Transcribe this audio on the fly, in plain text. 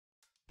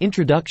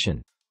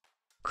Introduction.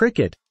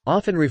 Cricket,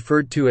 often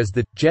referred to as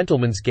the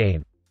gentleman's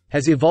game,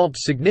 has evolved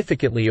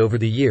significantly over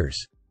the years.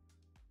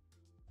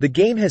 The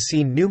game has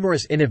seen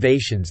numerous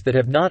innovations that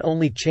have not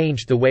only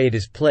changed the way it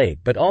is played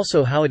but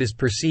also how it is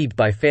perceived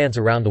by fans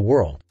around the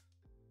world.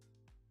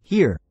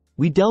 Here,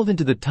 we delve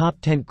into the top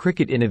 10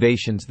 cricket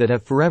innovations that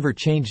have forever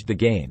changed the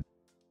game.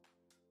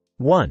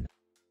 1.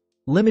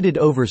 Limited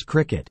overs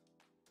cricket.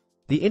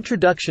 The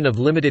introduction of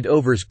limited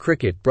overs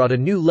cricket brought a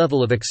new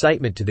level of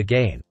excitement to the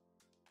game.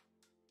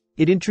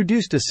 It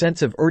introduced a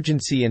sense of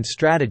urgency and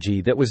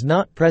strategy that was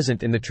not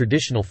present in the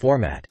traditional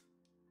format.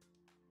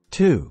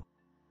 2.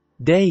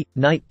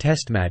 Day-night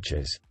test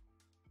matches.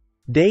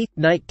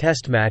 Day-night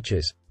test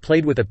matches,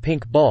 played with a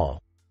pink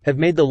ball, have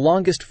made the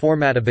longest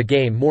format of the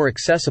game more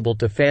accessible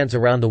to fans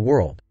around the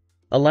world,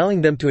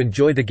 allowing them to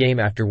enjoy the game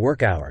after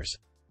work hours.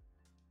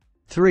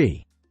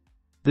 3.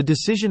 The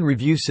Decision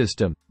Review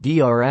System,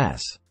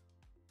 DRS.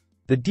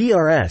 The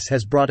DRS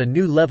has brought a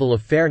new level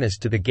of fairness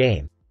to the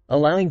game,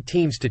 allowing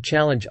teams to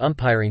challenge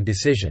umpiring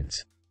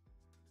decisions.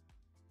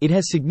 It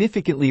has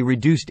significantly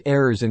reduced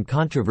errors and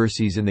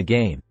controversies in the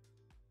game.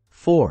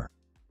 4.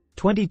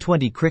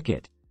 2020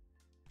 cricket.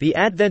 The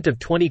advent of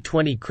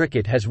 2020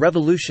 cricket has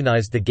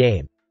revolutionized the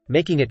game,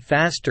 making it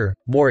faster,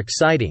 more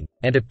exciting,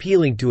 and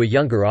appealing to a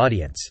younger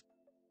audience.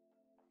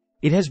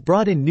 It has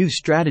brought in new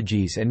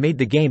strategies and made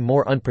the game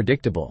more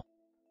unpredictable.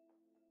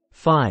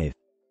 5.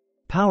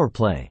 Power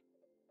play.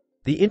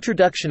 The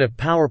introduction of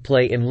power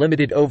play in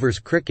limited overs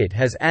cricket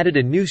has added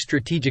a new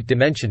strategic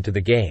dimension to the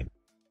game.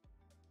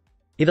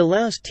 It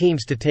allows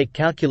teams to take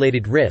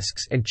calculated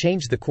risks and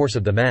change the course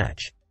of the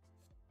match.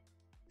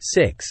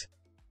 6.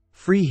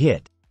 Free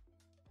hit.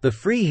 The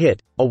free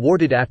hit,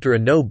 awarded after a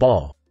no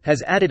ball,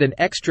 has added an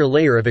extra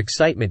layer of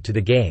excitement to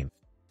the game.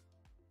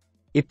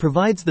 It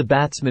provides the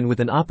batsman with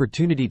an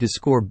opportunity to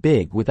score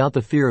big without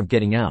the fear of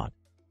getting out.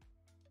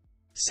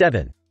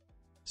 7.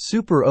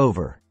 Super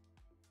over.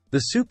 The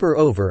super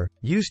over,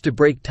 used to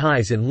break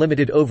ties in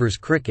limited overs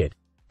cricket,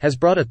 has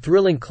brought a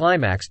thrilling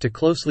climax to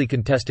closely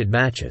contested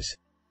matches.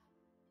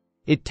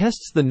 It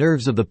tests the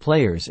nerves of the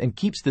players and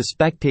keeps the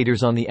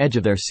spectators on the edge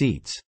of their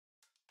seats.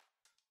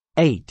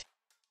 8.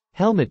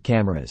 Helmet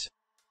cameras.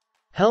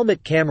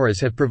 Helmet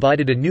cameras have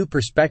provided a new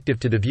perspective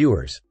to the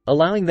viewers,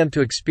 allowing them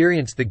to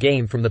experience the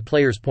game from the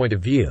player's point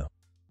of view.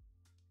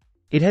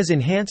 It has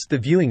enhanced the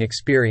viewing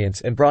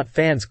experience and brought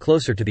fans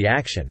closer to the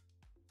action.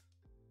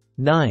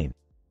 9.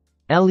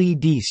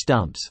 LED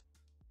stumps.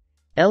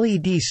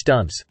 LED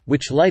stumps,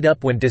 which light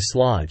up when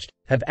dislodged,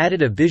 have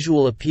added a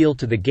visual appeal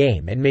to the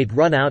game and made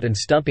run-out and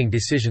stumping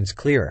decisions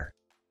clearer.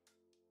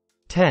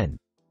 10.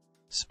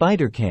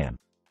 Spider cam.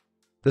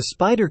 The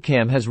spider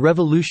cam has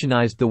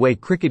revolutionized the way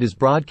cricket is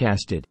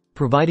broadcasted,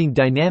 providing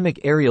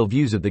dynamic aerial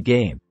views of the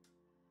game.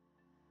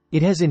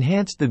 It has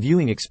enhanced the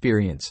viewing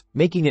experience,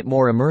 making it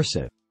more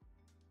immersive.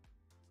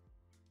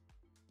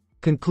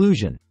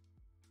 Conclusion.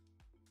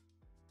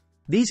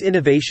 These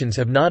innovations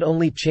have not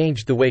only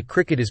changed the way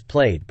cricket is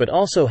played but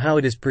also how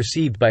it is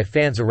perceived by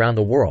fans around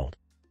the world.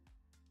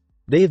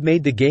 They have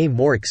made the game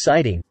more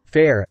exciting,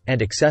 fair,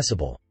 and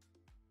accessible.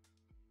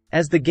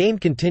 As the game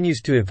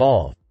continues to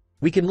evolve,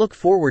 we can look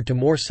forward to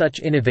more such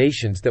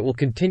innovations that will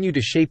continue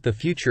to shape the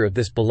future of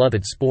this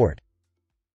beloved sport.